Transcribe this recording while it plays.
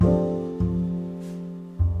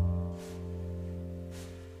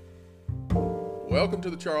Welcome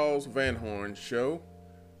to the Charles Van Horn Show.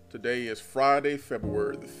 Today is Friday,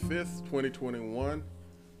 February the 5th, 2021.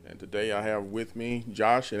 And today I have with me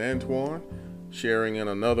Josh and Antoine sharing in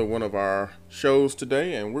another one of our shows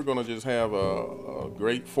today. And we're going to just have a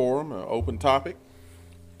great forum, an open topic,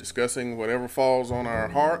 discussing whatever falls on our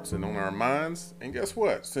hearts and on our minds. And guess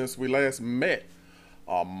what? Since we last met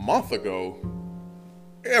a month ago,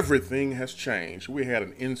 everything has changed. We had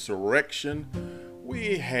an insurrection.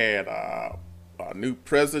 We had a new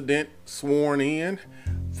president sworn in,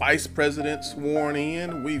 vice president sworn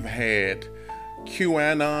in. We've had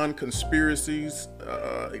Q-anon conspiracies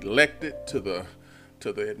elected to the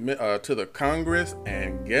Congress,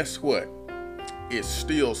 and guess what? It's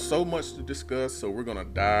still so much to discuss, so we're gonna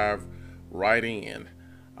dive right in.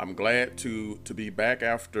 I'm glad to be back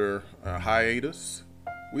after a hiatus.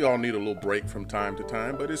 We all need a little break from time to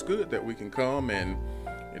time, but it's good that we can come and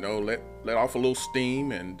let off a little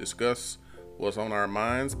steam and discuss what's on our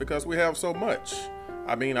minds, because we have so much.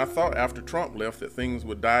 I mean, I thought after Trump left that things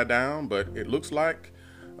would die down, but it looks like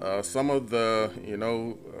some of the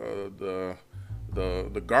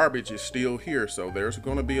garbage is still here. So there's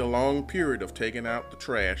going to be a long period of taking out the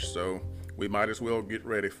trash. So we might as well get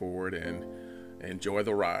ready for it and enjoy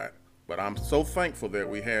the ride. But I'm so thankful that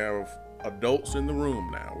we have adults in the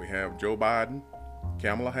room now. We have Joe Biden,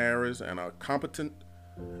 Kamala Harris, and a competent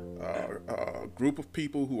group of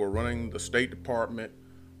people who are running the State Department,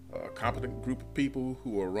 a competent group of people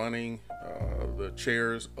who are running the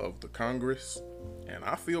chairs of the Congress. And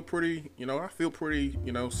I feel pretty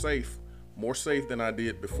safe, more safe than I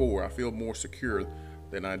did before. I feel more secure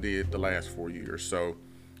than I did the last 4 years. So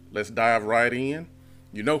let's dive right in.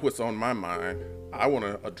 You know what's on my mind. I want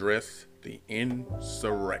to address the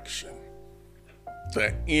insurrection.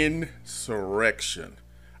 The insurrection.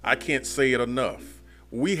 I can't say it enough.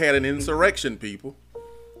 We had an insurrection, people.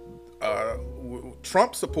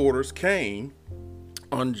 Trump supporters came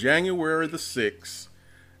on January the 6th,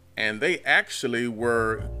 and they actually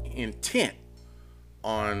were intent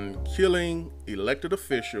on killing elected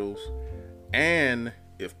officials and,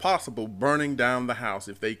 if possible, burning down the House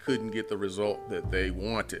if they couldn't get the result that they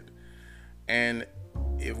wanted. And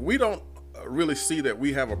if we don't really see that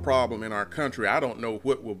we have a problem in our country, I don't know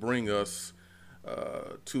what will bring us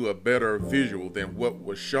to a better visual than what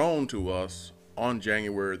was shown to us on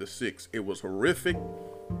January the 6th. It was horrific.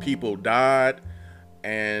 People died,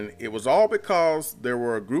 and it was all because there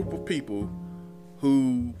were a group of people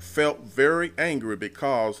who felt very angry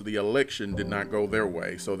because the election did not go their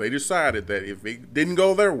way. So they decided that if it didn't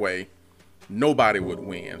go their way, nobody would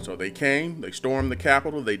win. So they came, they stormed the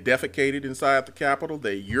Capitol, they defecated inside the Capitol,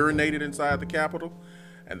 they urinated inside the Capitol,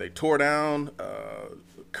 and they tore down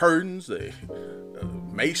curtains, they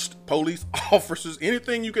maced police officers,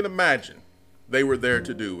 anything you can imagine. They were there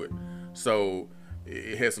to do it. So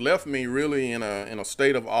it has left me really in a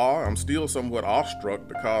state of awe. I'm still somewhat awestruck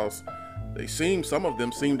because some of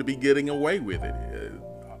them seem to be getting away with it.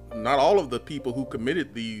 Not all of the people who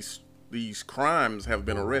committed these crimes have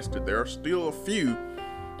been arrested. There are still a few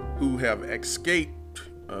who have escaped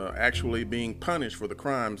actually being punished for the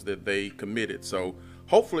crimes that they committed. So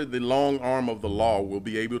hopefully the long arm of the law will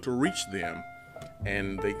be able to reach them,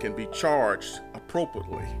 and they can be charged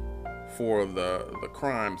appropriately for the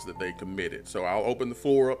crimes that they committed. So I'll open the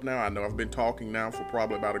floor up now. I know I've been talking now for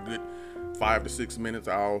probably about a good 5 to 6 minutes.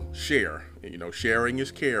 I'll share. Sharing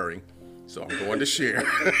is caring. So I'm going to share.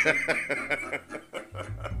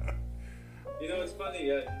 It's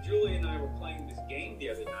funny. Julie and I were playing this game the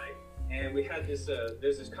other night, and we had this.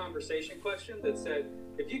 There's this conversation question that said,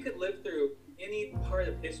 if you could live through any part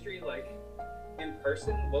of history, like in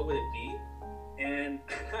person, what would it be? And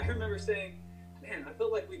I remember saying, man, I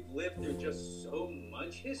feel like we've lived through just so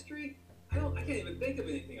much history. I can't even think of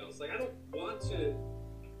anything else. Like, I don't want to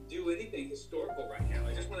do anything historical right now.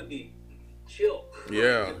 I just want to be chill.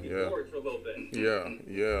 Yeah. Bored for a little bit.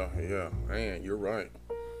 Yeah. Man, you're right.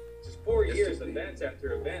 Just 4 years, events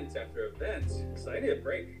after events after events. So I need a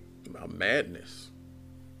break. About madness.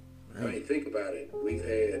 I mean, think about it. We've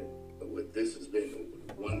had this has been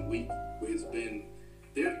 1 week. It's been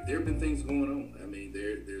there have been things going on. I mean,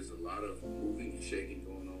 there's a lot of moving and shaking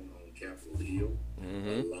going on Capitol Hill.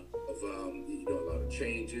 Mm-hmm. A lot of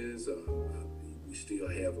changes. We still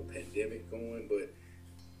have a pandemic going, but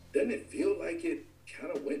doesn't it feel like it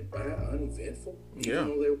kind of went by uneventful? Yeah.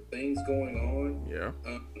 There were things going on. Yeah.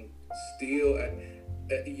 Still,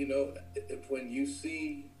 when you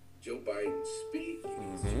see Joe Biden speak,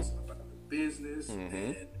 it's just about the business,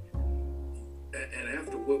 and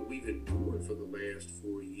after what we've endured for the last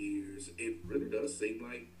 4 years, it really does seem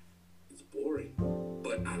like it's boring. But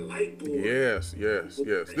but I like boring. Yes.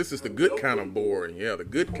 This is the good kind of boring. Yeah, the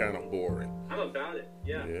good kind of boring. I'm about it.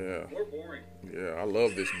 Yeah. More boring. Yeah, I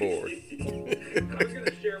love this boring. I was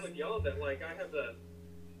gonna share with y'all that like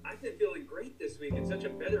I've been feeling great this week, in such a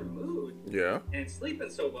better mood. Yeah. And sleeping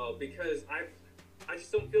so well because I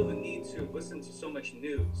just don't feel the need to listen to so much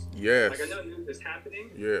news. Yes. Like I know news is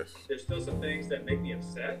happening. Yes. There's still some things that make me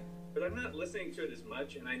upset, but I'm not listening to it as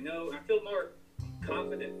much, and I feel more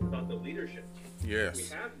confident about the leadership we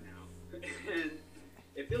have now, and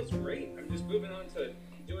it feels great. I'm just moving on to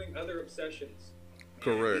doing other obsessions.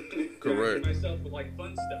 Correct. Myself with like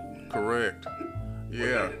fun stuff. Correct.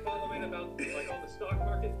 Yeah. I've been following about like all the stock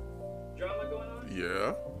market drama going on.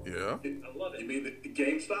 Yeah. I love it. You mean the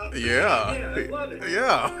GameStop? Yeah. Yeah, I love it.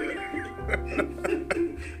 Yeah.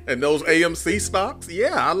 And those AMC stocks?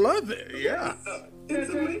 Yeah, I love it. Yeah. It's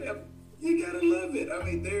amazing. You gotta love it. I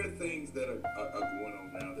mean, there are things that are going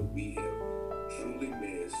on now that we have truly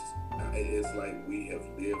missed. It's like we have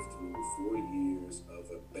lived through 4 years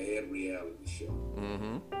of a bad reality show,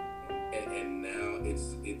 and now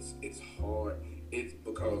it's hard. It's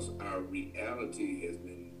because our reality has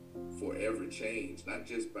been forever changed, not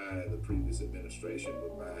just by the previous administration,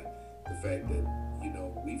 but by the fact that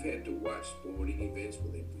we've had to watch sporting events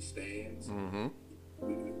with empty stands.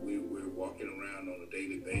 We're walking around on a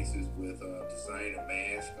daily basis with a designer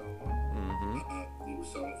mask on.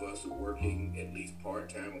 Some of us are working at least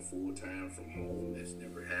part-time or full-time from home. That's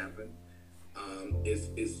never happened.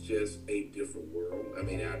 It's just a different world. I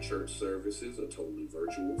mean, our church services are totally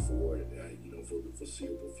virtual for the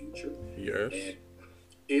foreseeable future. Yes. And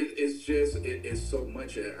it's so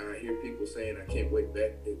much. I hear people saying, I can't wait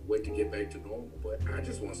to get back to normal. But I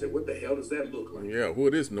just want to say, what the hell does that look like? Yeah, well,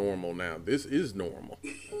 it is normal now. This is normal.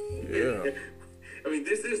 Yeah. I mean,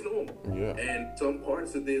 this is normal. Yeah. And some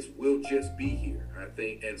parts of this will just be here, I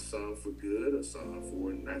think, and some for good or some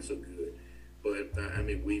for not so good. But, I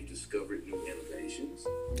mean, we've discovered new innovations.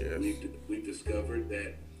 Yes. We've discovered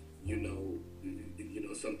that,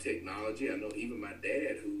 some technology. I know even my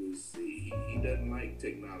dad, he doesn't like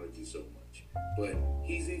technology so much, but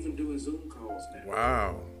he's even doing Zoom calls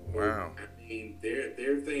now. Wow. I mean,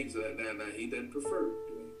 there are things that now he doesn't prefer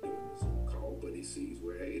doing a Zoom call, but he sees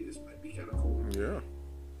where, hey, this might be kind of cool. Yeah.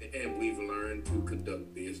 And we've learned to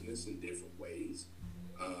conduct business in different ways.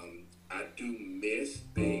 I do miss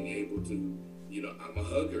being able to, I'm a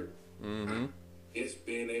hugger. I miss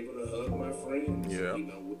being able to hug my friends. Yeah.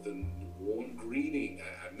 With the warm greeting.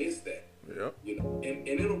 I miss that. Yeah. And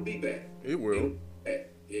it'll be back. It will.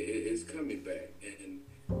 It's coming back. And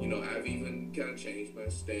I've even kind of changed my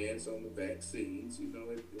stance on the vaccines.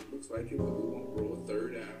 It looks like it won't grow a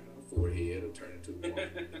third eye on my forehead or turn into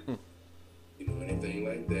a anything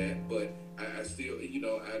like that. But I still,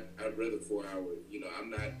 I'd rather 4 hours, I'm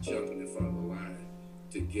not jumping in front of the line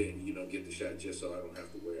to get the shot just so I don't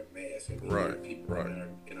have to wear a mask. I mean, Right. People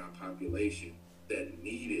in our population that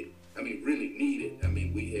need it. I mean, really need it. I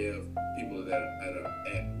mean, we have people that are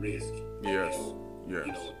at risk. Yes.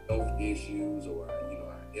 Health issues or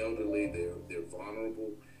our elderly. They're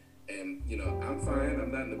vulnerable. And I'm fine.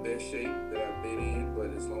 I'm not in the best shape that I've been in,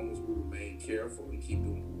 but as long as we remain careful and keep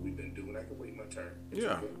doing what we've been doing, I can wait my turn.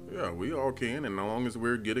 Yeah, we all can, and as long as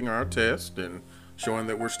we're getting our test and showing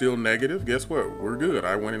that we're still negative, guess what? We're good.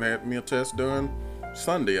 I went and had me a test done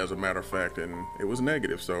Sunday, as a matter of fact, and it was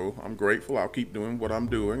negative. So I'm grateful. I'll keep doing what I'm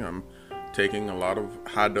doing. I'm taking a lot of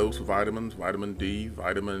high-dose vitamins, vitamin D,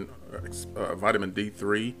 vitamin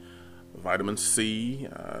D3, vitamin C.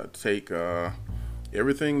 Take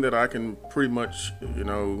everything that I can pretty much,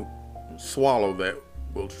 swallow that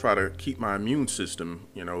will try to keep my immune system,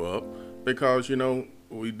 up, because,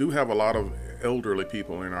 we do have a lot of elderly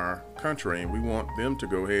people in our country, and we want them to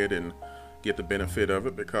go ahead and get the benefit of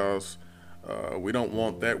it, because we don't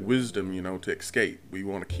want that wisdom, to escape. We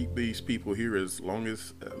want to keep these people here as long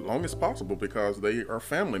as possible, because they are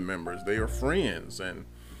family members, they are friends, and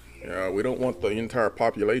we don't want the entire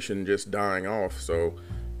population just dying off. So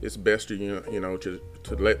it's best to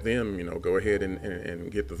let them go ahead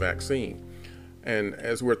and get the vaccine. And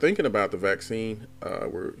as we're thinking about the vaccine,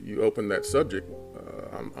 where you opened that subject,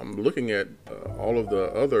 I'm looking at all of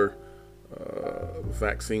the other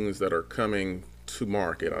vaccines that are coming to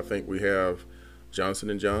market. I think we have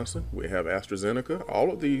Johnson & Johnson, we have AstraZeneca.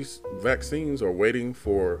 All of these vaccines are waiting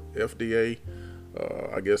for FDA,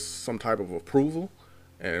 some type of approval.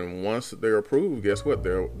 And once they're approved, guess what?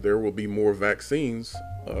 There will be more vaccines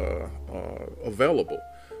available.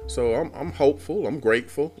 So I'm hopeful, I'm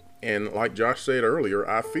grateful. And like Josh said earlier,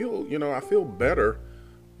 I feel better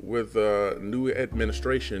with new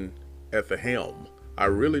administration at the helm. I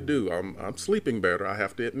really do. I'm sleeping better. I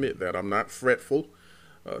have to admit that. I'm not fretful.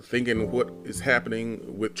 thinking what is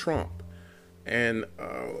happening with Trump. And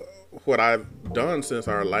what I've done since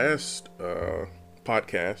our last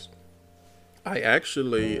podcast, I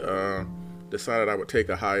actually decided I would take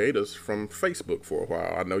a hiatus from Facebook for a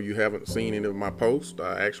while. I know you haven't seen any of my posts.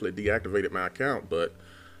 I actually deactivated my account, but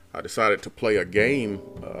I decided to play a game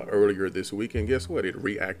earlier this week, and guess what? It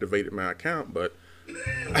reactivated my account, but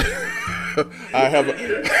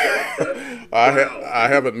I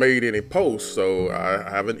haven't made any posts, so I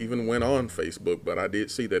haven't even went on Facebook, but I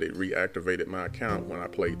did see that it reactivated my account when I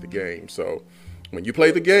played the game. So when you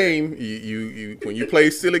play the game, you when you play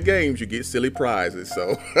silly games, you get silly prizes.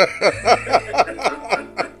 So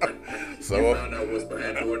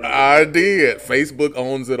I did. Facebook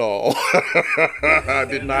owns it all. I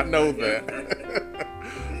did not know that.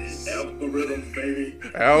 Algorithms, baby.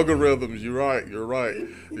 Algorithms.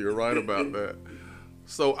 You're right about that.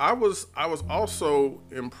 So I was also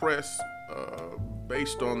impressed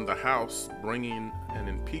based on the House bringing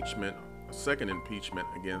a second impeachment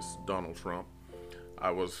against Donald Trump.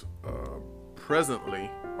 I was pleasantly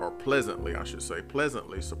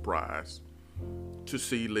surprised to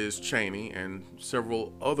see Liz Cheney and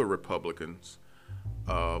several other Republicans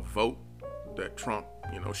vote that Trump,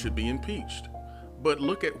 should be impeached. But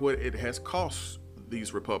look at what it has cost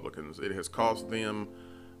these Republicans. It has cost them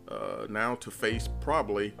now to face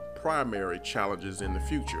probably primary challenges in the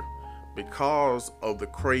future because of the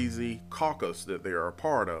crazy caucus that they are a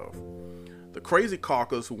part of. The crazy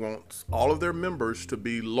caucus wants all of their members to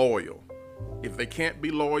be loyal. If they can't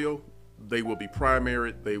be loyal, they will be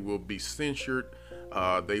primaried, they will be censured,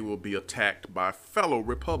 they will be attacked by fellow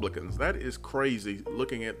Republicans. That is crazy,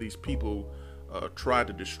 looking at these people try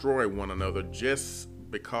to destroy one another just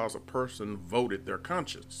because a person voted their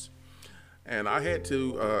conscience. And I had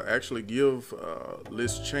to actually give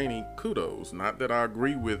Liz Cheney kudos. Not that I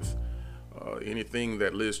agree with anything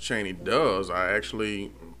that Liz Cheney does. I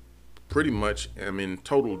actually pretty much am in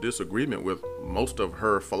total disagreement with most of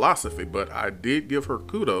her philosophy, but I did give her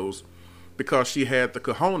kudos because she had the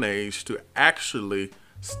cojones to actually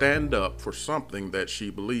stand up for something that she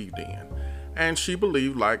believed in. And she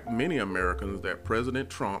believed, like many Americans, that President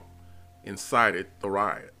Trump incited the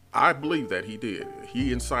riot. I believe that he did.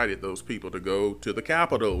 He incited those people to go to the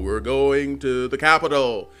Capitol. We're going to the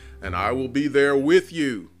Capitol, and I will be there with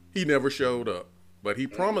you. He never showed up, but he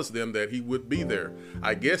promised them that he would be there.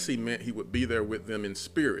 I guess he meant he would be there with them in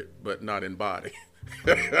spirit, but not in body.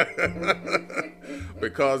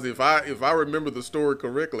 Because if I remember the story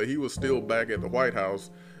correctly, he was still back at the White House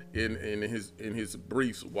in his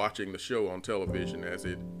briefs watching the show on television as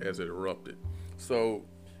it erupted. So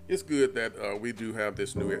it's good that we do have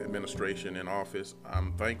this new administration in office.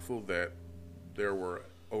 I'm thankful that there were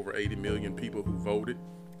over 80 million people who voted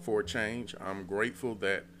for a change. I'm grateful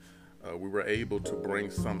that we were able to bring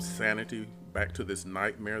some sanity back to this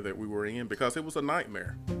nightmare that we were in, because it was a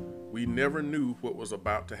nightmare. We never knew what was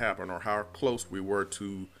about to happen or how close we were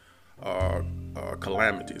to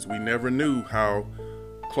calamities. We never knew how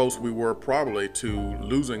close we were probably to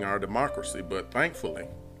losing our democracy. But thankfully,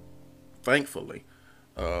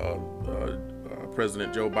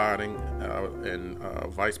 President Joe Biden and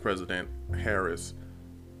Vice President Harris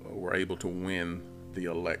were able to win the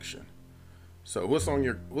election. So what's on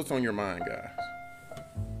your mind, guys?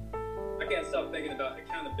 I can't stop thinking about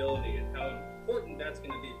accountability and how important that's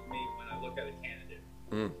going to be for me when I look at a candidate.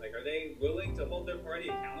 Like, are they willing to hold their party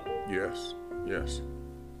accountable? Yes.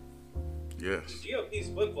 The GOP's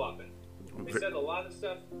flip-flopping. They said a lot of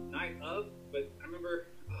stuff night of, but I remember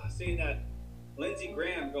seeing that Lindsey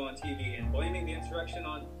Graham go on TV and blaming the insurrection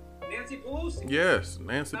on Nancy Pelosi. Yes,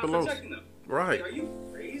 Nancy Not Pelosi. protecting them. Right. Like, are you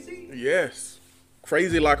crazy? Yes.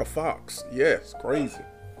 Crazy like a fox. Yes, crazy.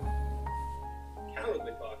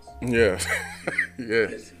 Cowardly fox. Yes.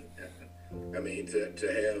 Yes. I mean, to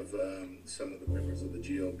have some of the members of the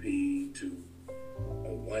GOP to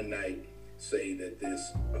one night say that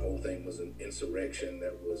the whole thing was an insurrection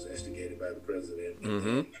that was instigated by the president, and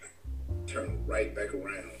then turn right back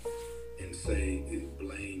around and say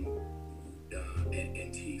blame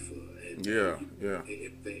Antifa.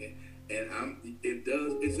 And,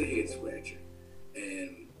 it's a head scratcher,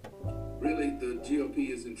 and really the GOP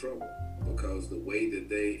is in trouble because the way that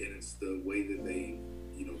they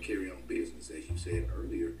carry on business, as you said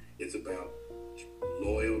earlier, it's about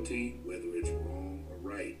loyalty, whether it's wrong or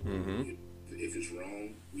right. If it's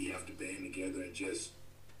wrong, we have to band together and just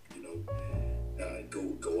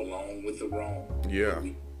go along with the wrong.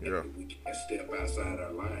 We can't step outside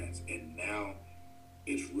our lines, and now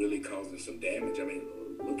it's really causing some damage. I mean,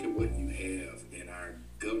 look at what you have in our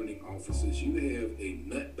governing offices. You have a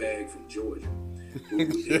nutbag from Georgia who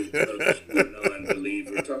is a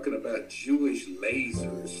non-believer, talking about Jewish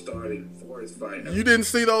lasers starting forest fire. You didn't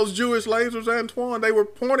see those Jewish lasers, Antoine? They were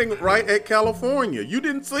pointing right at California. You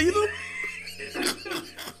didn't see them?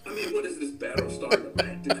 I mean, what is this, Battlestar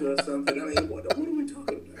Galactica or something? I mean, what are we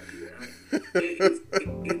talking about here?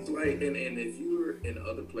 It's like, and if you're in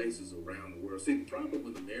other places around the world, see, the problem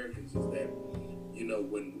with Americans is that, you know,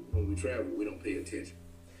 when we travel, we don't pay attention.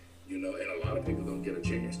 You know, and a lot of people don't get a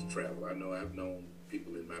chance to travel. I know I've known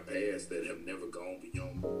people in my past that have never gone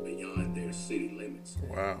beyond their city limits.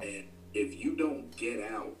 Wow. And if you don't get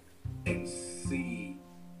out and see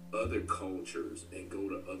other cultures and go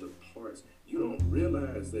to other parts, you don't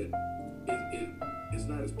realize that it's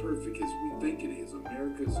not as perfect as we think it is.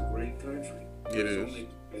 America's a great country.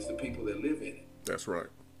 It's the people that live in it. That's right.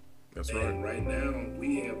 That's right. And right now,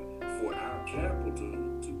 we have, for our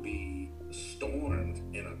capital to be stormed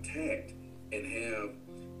and attacked and have,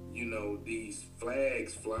 you know, these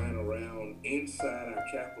flags flying around inside our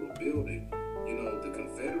Capitol building. You know, the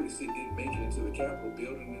Confederacy didn't make it into the Capitol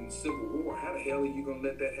building in the Civil War. How the hell are you going to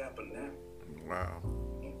let that happen now? Wow.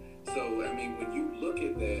 So, I mean, when you look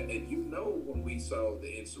at that, and you know when we saw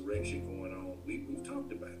the insurrection going on, we've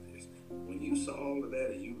talked about this. When you saw all of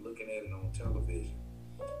that and you looking at it on television,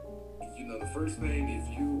 you know, the first thing,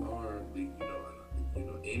 if you are, you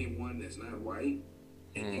know, anyone that's not white,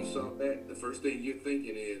 and you saw that, the first thing you're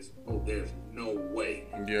thinking is, oh, there's no way.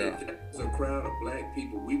 Yeah. If there's a crowd of black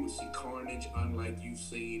people, we would see carnage unlike you've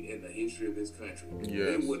seen in the history of this country.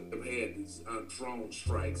 Yes. They wouldn't have had these drone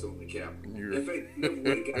strikes on the Capitol. You're... In fact, never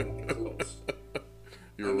would have gotten close.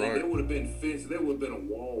 You're right. There would have been fence. There would have been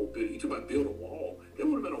a wall. You talk about build a wall. There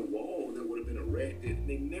would have been a wall that would have been erected, and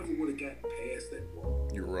they never would have gotten past that wall.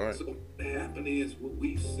 You're right. So what happened is what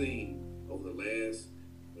we've seen over the last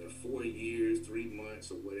 4 years, 3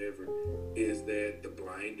 months, or whatever, is that the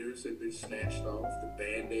blinders have been snatched off, the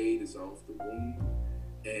Band-Aid is off the wound,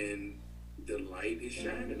 and the light is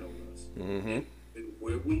shining on us. Mm-hmm. And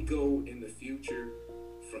where we go in the future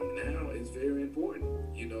from now is very important.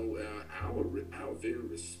 You know, our very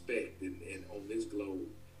respect and on this globe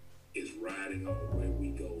is riding on where we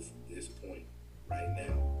go from this point right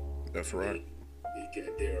now. That's right.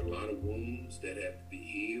 There are a lot of wounds that have to be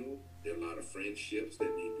healed. There are a lot of friendships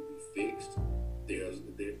that need to be fixed.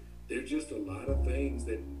 There's just a lot of things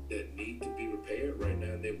that need to be repaired right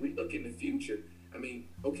now. And then we look in the future. I mean,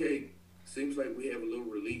 okay, seems like we have a little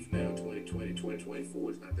relief now. 2020,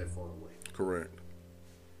 2024 is not that far away. Correct.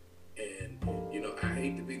 And, you know, I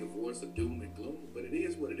hate to be the voice of doom and gloom, but it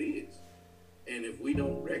is what it is. And if we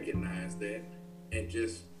don't recognize that and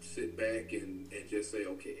just sit back and just say,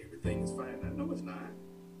 okay, everything is fine. No, it's not.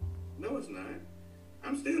 No, it's not.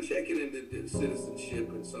 I'm still checking into the citizenship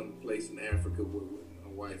in some place in Africa where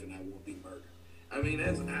my wife and I won't be murdered. I mean,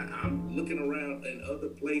 I'm looking around in other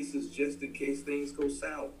places just in case things go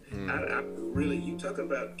south. I really, you talk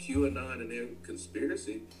about QAnon and their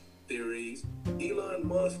conspiracy theories. Elon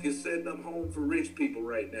Musk is setting up home for rich people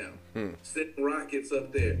right now, setting rockets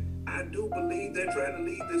up there. I do believe they're trying to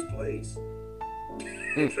leave this place.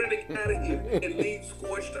 They're trying to get out of here and leave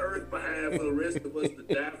scorched earth behind for the rest of us to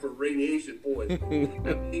die for radiation poisoning.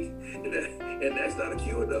 And that's not a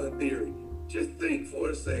QAnon theory. Just think for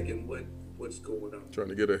a second what's going on. Trying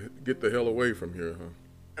to get the hell away from here,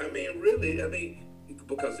 huh? I mean, really,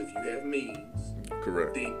 because if you have means,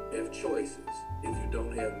 correct, then you have choices. If you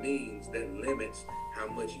don't have means, that limits how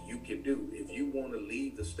much you can do. If you want to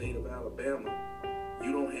leave the state of Alabama,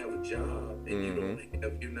 you don't have a job,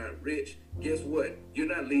 and you're not rich, guess what? You're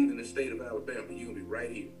not leaving the state of Alabama. You're going to be right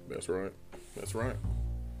here. That's right. That's right.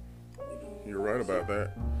 You're right about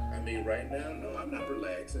that. I mean, right now, no, I'm not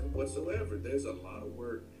relaxing whatsoever. There's a lot of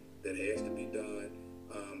work that has to be done.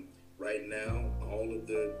 Right now, all of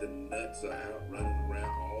the nuts are out running around.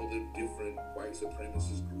 All the different white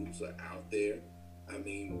supremacist groups are out there. I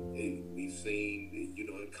mean, we've seen,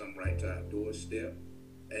 it come right to our doorstep.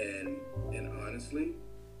 And honestly,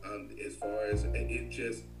 as far as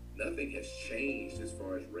nothing has changed as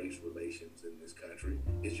far as race relations in this country.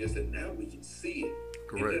 It's just that now we can see it.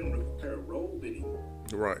 Correct. It doesn't require a robe anymore.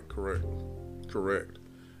 Right. Correct.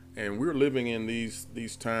 And we're living in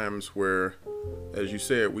these times where, as you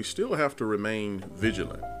said, we still have to remain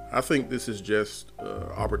vigilant. I think this is just an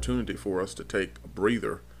opportunity for us to take a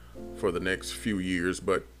breather for the next few years.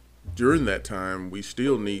 But during that time, we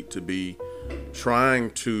still need to be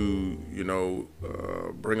trying to,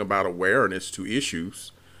 bring about awareness to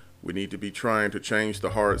issues. We need to be trying to change the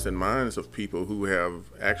hearts and minds of people who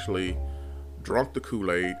have actually drunk the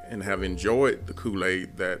Kool-Aid and have enjoyed the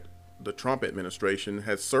Kool-Aid that the Trump administration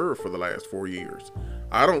has served for the last 4 years.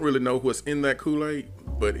 I don't really know what's in that Kool-Aid,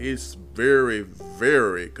 but it's very,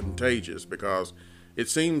 very contagious, because it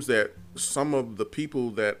seems that some of the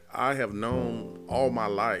people that I have known all my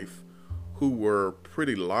life who were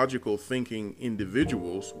pretty logical thinking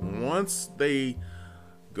individuals, once they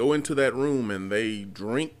go into that room and they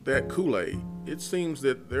drink that Kool-Aid, it seems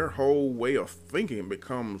that their whole way of thinking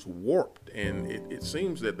becomes warped, and it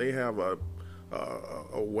seems that they have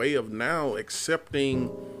a way of now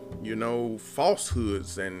accepting,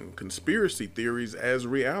 falsehoods and conspiracy theories as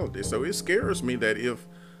reality. So it scares me that if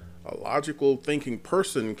a logical thinking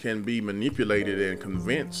person can be manipulated and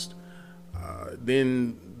convinced,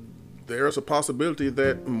 then there's a possibility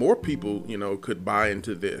that more people, could buy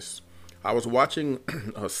into this. I was watching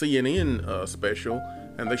a CNN special,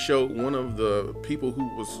 and they showed one of the people who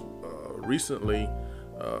was recently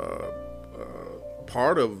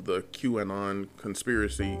part of the QAnon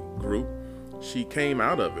conspiracy group. She came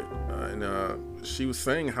out of it, and she was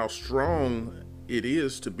saying how strong it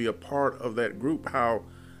is to be a part of that group, how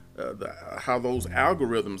those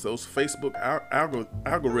algorithms, those Facebook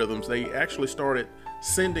algorithms, they actually started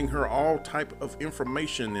sending her all type of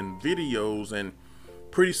information and videos, and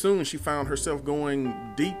pretty soon she found herself going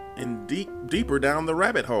deeper down the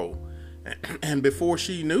rabbit hole. And before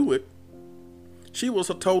she knew it, she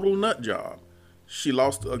was a total nut job. She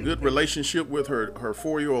lost a good relationship with her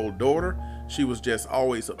 4-year-old daughter. She was just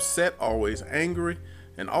always upset, always angry,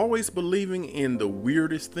 and always believing in the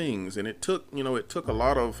weirdest things. And it took a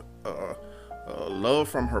lot of love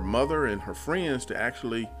from her mother and her friends to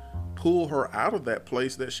actually pull her out of that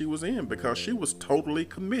place that she was in, because she was totally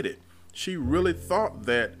committed. She really thought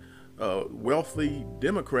that wealthy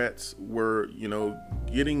Democrats were,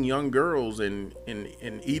 getting young girls and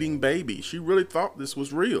eating babies. She really thought this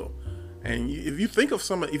was real. And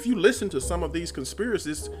if you listen to some of these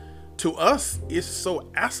conspiracies, to us, it's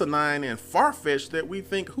so asinine and far-fetched that we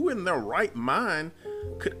think, who in their right mind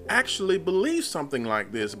could actually believe something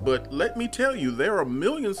like this? But let me tell you, there are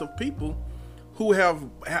millions of people who have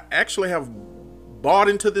bought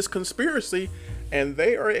into this conspiracy, and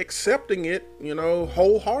they are accepting it,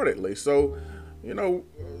 wholeheartedly. So,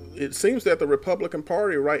 it seems that the Republican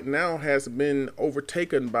Party right now has been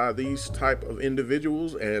overtaken by these type of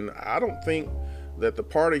individuals, and I don't think that the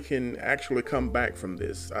party can actually come back from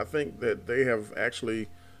this. I think that they have actually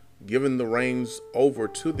given the reins over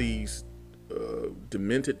to these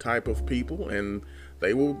demented type of people, and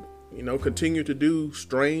they will, continue to do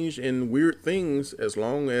strange and weird things as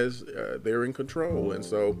long as they're in control. And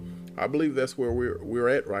so I believe that's where we're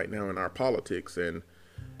at right now in our politics, and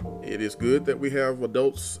it is good that we have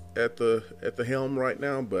adults at the helm right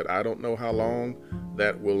now, but I don't know how long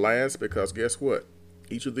that will last, because guess what?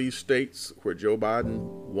 Each of these states where Joe Biden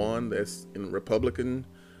won, that's in Republican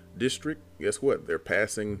district, guess what? They're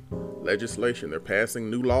passing legislation. They're passing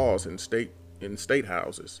new laws in state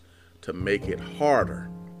houses to make it harder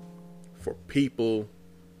for people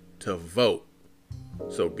to vote.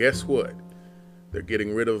 So guess what? They're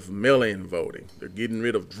getting rid of mail-in voting. They're getting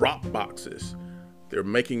rid of drop boxes. They're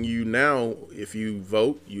making you now, if you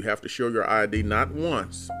vote, you have to show your ID not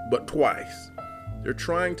once, but twice. They're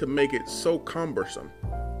trying to make it so cumbersome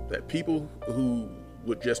that people who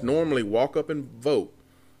would just normally walk up and vote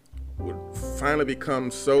would finally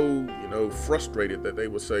become so, frustrated that they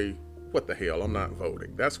would say, what the hell, I'm not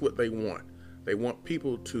voting. That's what they want. They want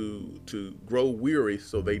people to grow weary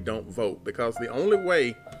so they don't vote, because the only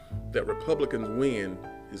way that Republicans win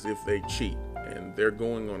is if they cheat. And they're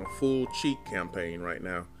going on a full cheat campaign right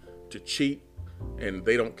now to cheat, and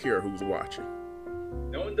they don't care who's watching.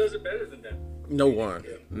 No one does it better than them. No one.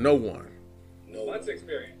 Lots of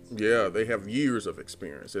experience. Yeah, they have years of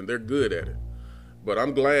experience, and they're good at it. But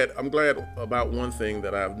I'm glad about one thing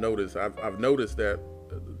that I've noticed. I've noticed that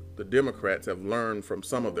the Democrats have learned from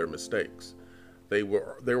some of their mistakes. They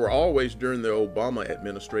were always, during the Obama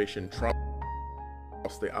administration, Trump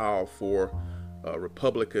across the aisle for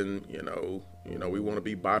Republican, we want to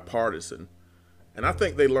be bipartisan. And I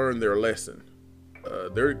think they learned their lesson.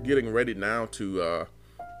 They're getting ready now to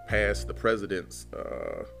pass the president's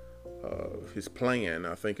his plan.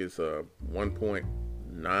 I think it's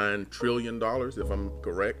 $1.9 trillion, if I'm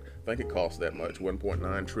correct. I think it costs that much,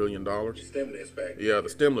 $1.9 trillion. The stimulus package. Yeah, the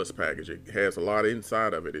stimulus package. It has a lot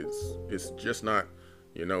inside of it. It's just not,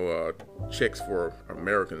 checks for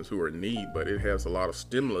Americans who are in need, but it has a lot of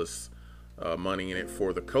stimulus money in it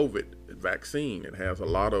for the COVID vaccine. It has a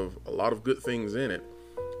lot of good things in it,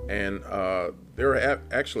 and they're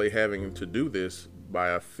actually having to do this by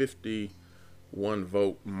a 51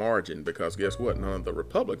 vote margin, because guess what? None of the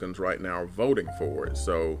Republicans right now are voting for it.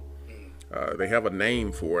 So they have a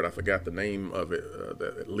name for it. I forgot the name of it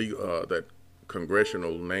that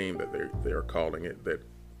congressional name that they're calling it, that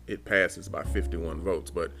it passes by 51 votes.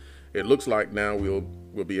 But it looks like now we'll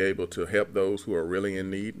be able to help those who are really in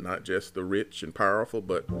need, not just the rich and powerful,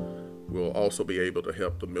 but we'll also be able to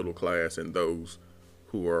help the middle class and those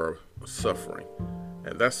who are suffering.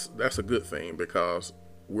 And that's a good thing, because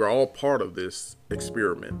we're all part of this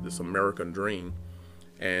experiment, this American dream.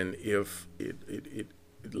 And if it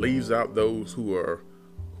leaves out those who are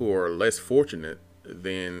less fortunate,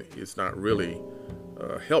 then it's not really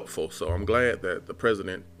helpful. So I'm glad that the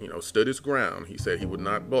president, stood his ground. He said he would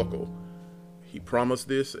not buckle. He promised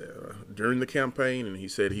this during the campaign, and he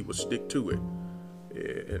said he would stick to it.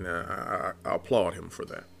 And I applaud him for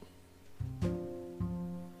that.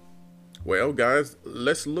 Well, guys,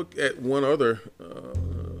 let's look at one other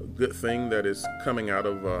good thing that is coming out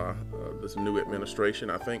of this new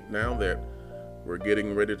administration. I think now that we're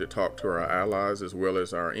getting ready to talk to our allies as well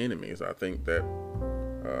as our enemies, I think that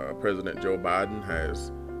President Joe Biden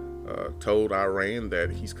has told Iran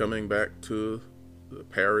that he's coming back to the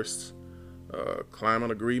Paris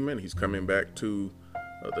climate agreement. He's coming back to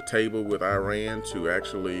the table with Iran to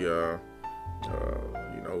actually,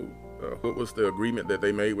 what was the agreement that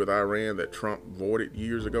they made with Iran that Trump voided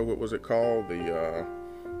years ago? What was it called?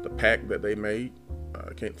 The pact that they made.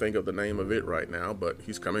 I can't think of the name of it right now, but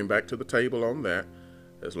he's coming back to the table on that.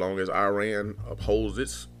 As long as Iran upholds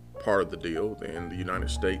its part of the deal, then the United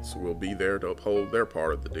States will be there to uphold their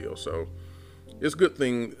part of the deal. So it's a good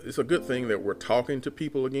thing. It's a good thing that we're talking to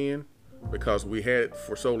people again, because we had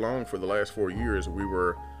for so long, for the last 4 years, we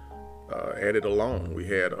were at it alone. We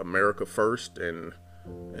had America first, and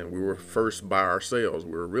we were first by ourselves.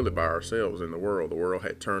 We were really by ourselves in the world. The world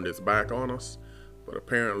had turned its back on us. But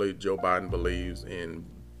apparently Joe Biden believes in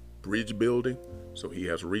bridge building, so he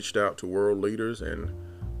has reached out to world leaders, and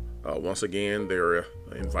once again they're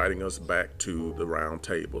inviting us back to the round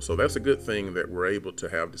table. So that's a good thing, that we're able to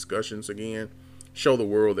have discussions again, show the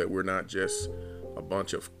world that we're not just a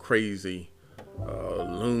bunch of crazy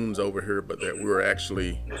loons over here, but that we're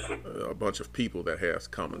actually a bunch of people that has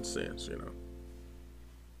common sense. I'm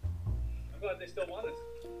glad they still want us.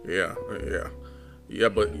 Yeah,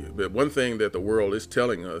 but one thing that the world is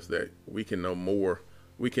telling us, that we can no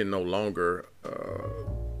longer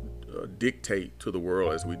dictate to the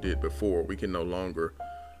world as we did before. We can no longer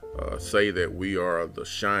say that we are the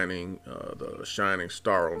shining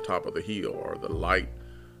star on top of the hill, or the light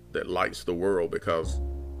that lights the world, because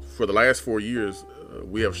for the last 4 years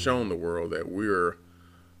we have shown the world that we're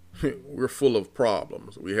full of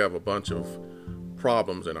problems. We have a bunch of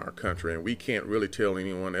problems in our country, and we can't really tell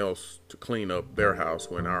anyone else to clean up their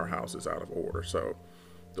house when our house is out of order. So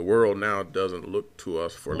the world now doesn't look to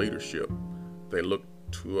us for leadership. They look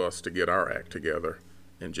to us to get our act together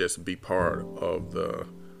and just be part of the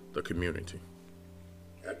community.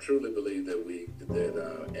 I truly believe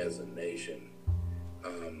that as a nation,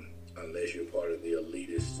 unless you're part of the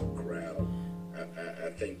elitist crowd,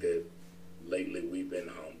 I think that lately we've been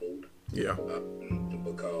humbled. Yeah.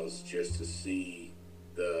 Because just to see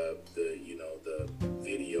the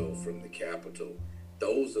video from the Capitol,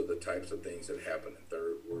 those are the types of things that happen in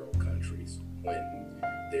third world countries, when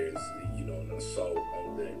there's an assault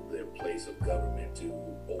on their place of government to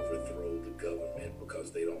overthrow the government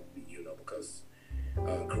because they don't because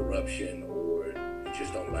corruption, or you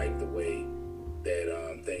just don't like the way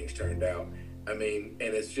that things turned out. I mean,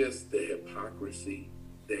 and it's just the hypocrisy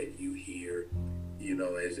that you hear.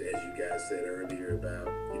 As you guys said earlier about,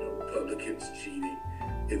 Republicans cheating.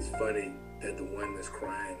 It's funny that the one that's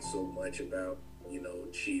crying so much about,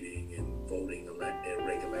 cheating and voting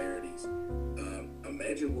irregularities.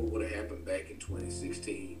 Imagine what would have happened back in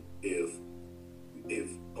 2016 if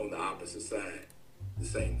on the opposite side, the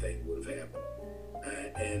same thing would have happened.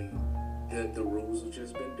 And the rules have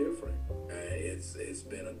just been different. It's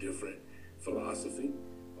been a different philosophy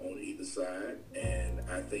on either side, and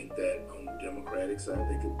I think that on the Democratic side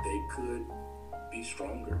they could be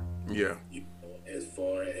stronger. Yeah. As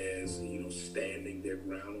far as standing their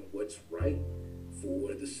ground on what's right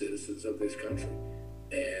for the citizens of this country.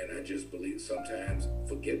 And I just believe sometimes,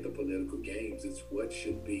 forget the political games, it's what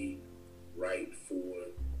should be right for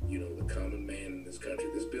the common man in this country.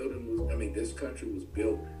 This country was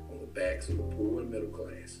built on the backs of the poor and middle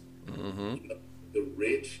class. Mm-hmm. The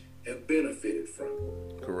rich have benefited from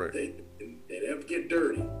it. Correct. They never get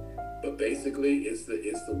dirty, but basically it's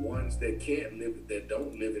the ones that can't live, that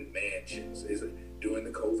don't live in mansions. During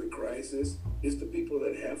the COVID crisis, it's the people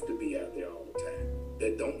that have to be out there all the time,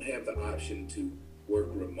 that don't have the option to work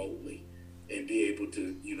remotely and be able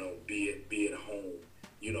to be at home,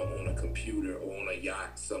 on a computer or on a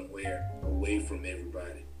yacht somewhere away from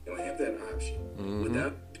everybody. They don't have that option. Mm-hmm.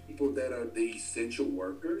 Without people that are the essential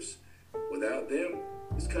workers. Without them,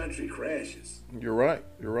 this country crashes. You're right.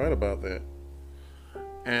 You're right about that.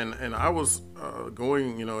 And I was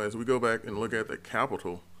going, as we go back and look at the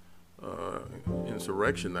Capitol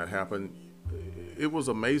insurrection that happened, it was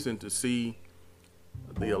amazing to see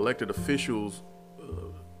the elected officials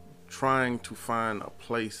trying to find a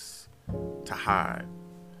place to hide.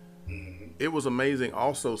 It was amazing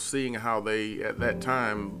also seeing how they, at that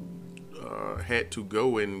time, had to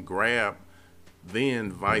go and grab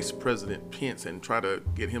then Vice President Pence and try to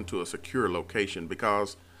get him to a secure location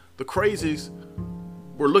because the crazies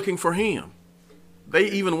were looking for him. They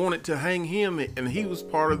even wanted to hang him, and he was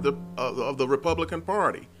part of the Republican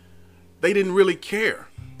Party. They didn't really care.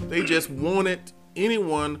 They just wanted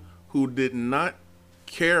anyone who did not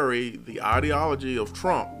carry the ideology of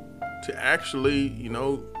Trump to actually,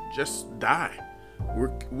 just die.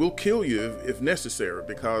 We'll kill you if necessary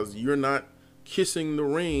because you're not kissing the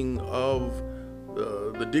ring of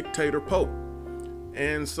the dictator Pope.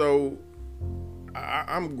 And so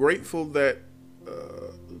I'm grateful that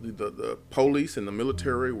the police and the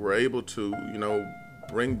military were able to,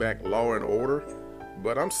 bring back law and order.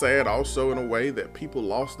 But I'm sad also in a way that people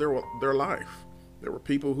lost their life. There were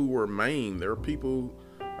people who were maimed. There were people,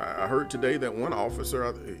 I heard today that one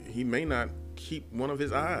officer, he may not keep one of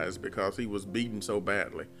his eyes because he was beaten so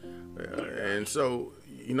badly. And so,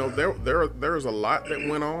 there's a lot that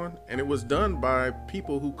went on, and it was done by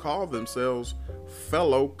people who call themselves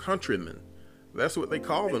fellow countrymen. That's what they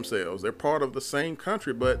call themselves. They're part of the same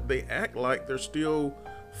country, but they act like they're still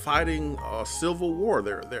fighting a civil war.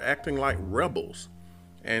 They're acting like rebels.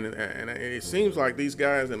 And it seems like these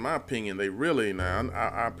guys, in my opinion, they really, now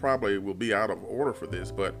I probably will be out of order for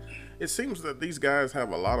this, but it seems that these guys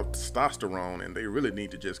have a lot of testosterone and they really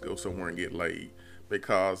need to just go somewhere and get laid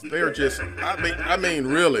because they're just, they're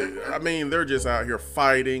just out here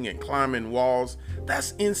fighting and climbing walls.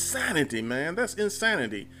 That's insanity, man. That's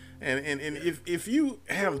insanity. And if you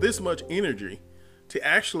have this much energy to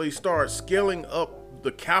actually start scaling up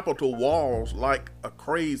the Capitol walls like a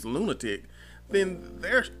crazed lunatic, then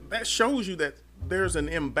that shows you that there's an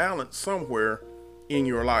imbalance somewhere in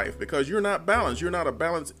your life because you're not balanced. You're not a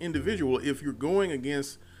balanced individual if you're going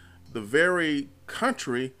against the very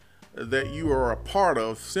country that you are a part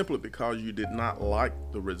of simply because you did not like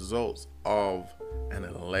the results of an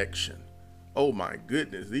election. Oh my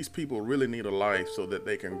goodness, these people really need a life so that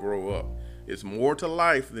they can grow up. It's more to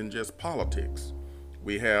life than just politics.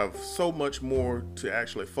 We have so much more to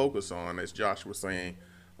actually focus on, as Josh was saying.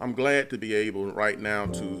 I'm glad to be able right now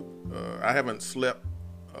to, I haven't slept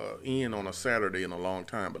in on a Saturday in a long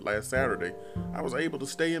time, but last Saturday I was able to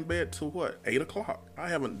stay in bed till 8 o'clock. I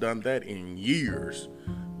haven't done that in years,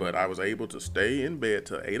 but I was able to stay in bed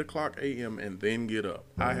till 8 o'clock a.m. and then get up.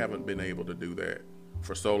 I haven't been able to do that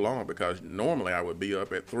for so long because normally I would be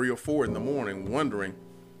up at 3 or 4 in the morning wondering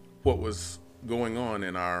what was going on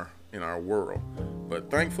in our world. But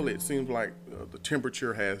thankfully it seems like the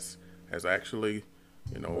temperature has actually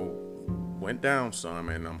went down some,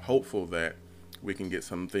 and I'm hopeful that we can get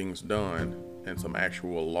some things done and some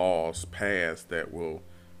actual laws passed that will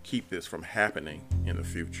keep this from happening in the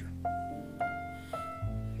future.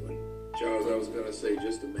 Charles, I was going to say,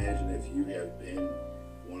 just imagine if you have been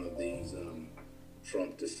one of these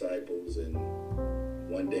Trump disciples, and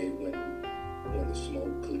one day when the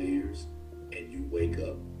smoke clears and you wake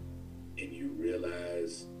up and you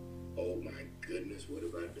realize, oh my goodness, what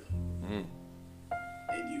have I done?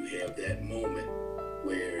 And you have that moment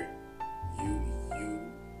where you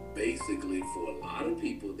basically, for a lot of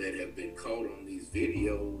people that have been caught on these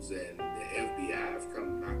videos and the FBI have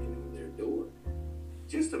come knocking on their door,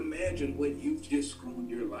 just imagine what you've just screwed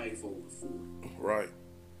your life over for. Right.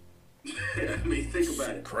 I mean, think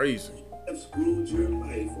about it. Crazy. You have screwed your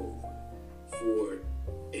life over for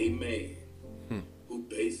a man who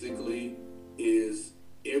basically is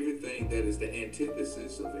everything that is the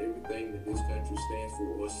antithesis of everything that this country stands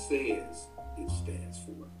for or says it stands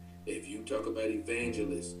for. If you talk about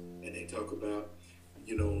evangelists and they talk about,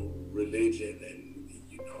 religion and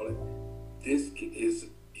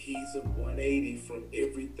he's a 180 from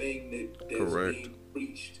everything that's being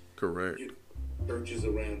preached. Correct. Churches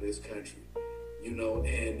around this country,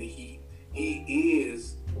 and he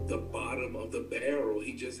is the bottom of the barrel.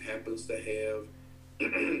 He just happens to have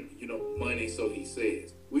money, so he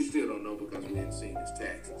says. We still don't know because we haven't seen his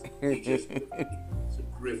taxes. He's a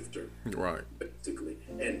grifter, right? Basically,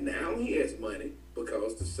 and now he has money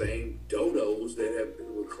because the same dodos that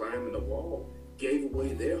were climbing the wall gave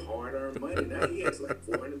away their hard-earned money. Now he has like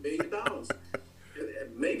 $400 million.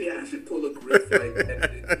 Maybe I should pull a grift like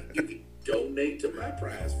that. You can donate to my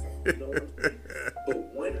prize fund. But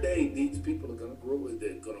one day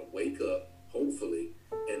are going to wake up, hopefully,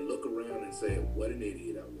 and look around and say, what an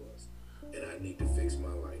idiot I was. And I need to fix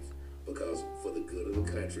my life. Because for the good of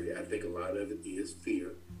the country, I think a lot of it is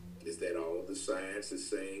fear. Is that all of the science is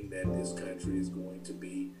saying that this country is going to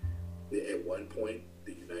be, at one point,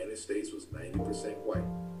 the United States was 90% white.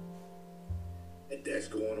 And that's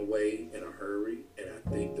going away in a hurry. And I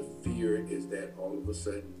think the fear is that all of a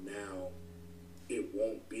sudden now it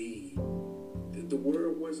won't be, the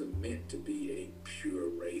world wasn't meant to be a pure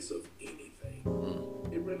race of anything.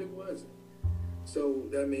 It really wasn't. So,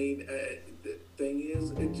 I mean, the thing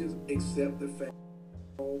is, it just accept the fact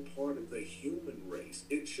it's all part of the human race.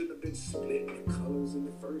 It shouldn't have been split in colors in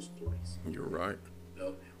the first place. You're right. You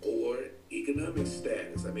know? Or economic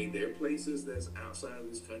status. I mean, there are places that's outside of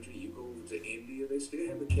this country. You go over to India, they still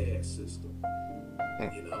have the caste system.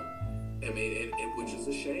 You know? I mean, and which is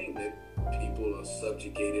a shame that people are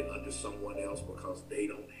subjugated under someone else because they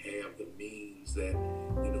don't have the means that,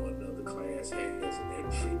 you know, another class has, and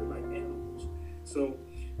they're treated like animals. So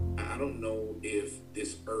I don't know if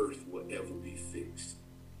this earth will ever be fixed,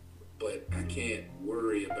 but I can't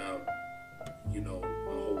worry about, you know,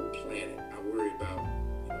 a whole planet. I worry about,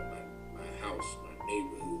 you know, my house, my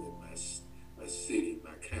neighborhood, my city,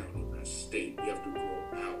 my county, my state. You have to grow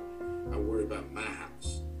out. I worry about my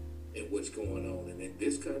house and what's going on. And in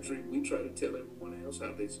this country, we try to tell everyone else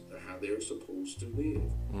how they're supposed to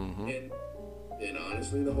live. And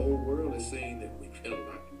honestly, the whole world is saying that we've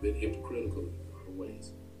been hypocritical in a lot of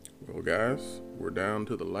ways. Well, guys, we're down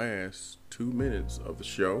to the last 2 minutes of the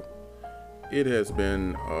show. It has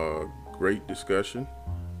been a great discussion.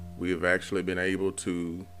 We have actually been able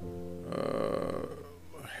to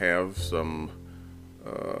have some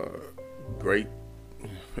great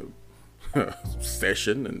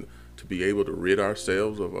session and to be able to rid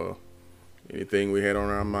ourselves of anything we had on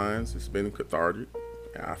our minds. It's been cathartic.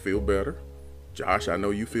 I feel better. Josh, I know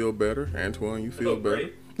you feel better. Antoine, you feel better.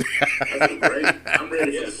 I feel great. I'm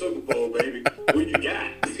ready for the Super Bowl, baby. What you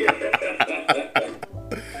got?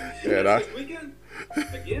 And this weekend?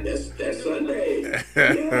 Again? That's Sunday.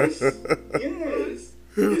 Yes. Yes.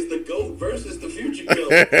 It's the GOAT versus the future GOAT.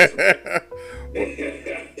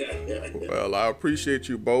 Well, I appreciate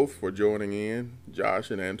you both for joining in,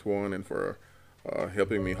 Josh and Antoine, and for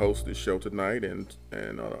helping me host this show tonight. And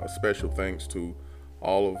a special thanks to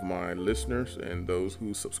all of my listeners and those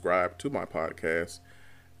who subscribe to my podcast.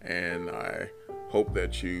 And I hope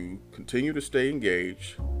that you continue to stay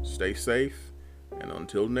engaged, stay safe, and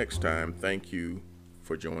until next time, thank you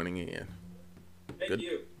for joining in. Thank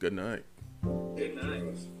you. Good night. Good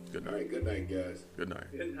night. Good night, guys. Good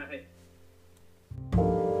night. Good night.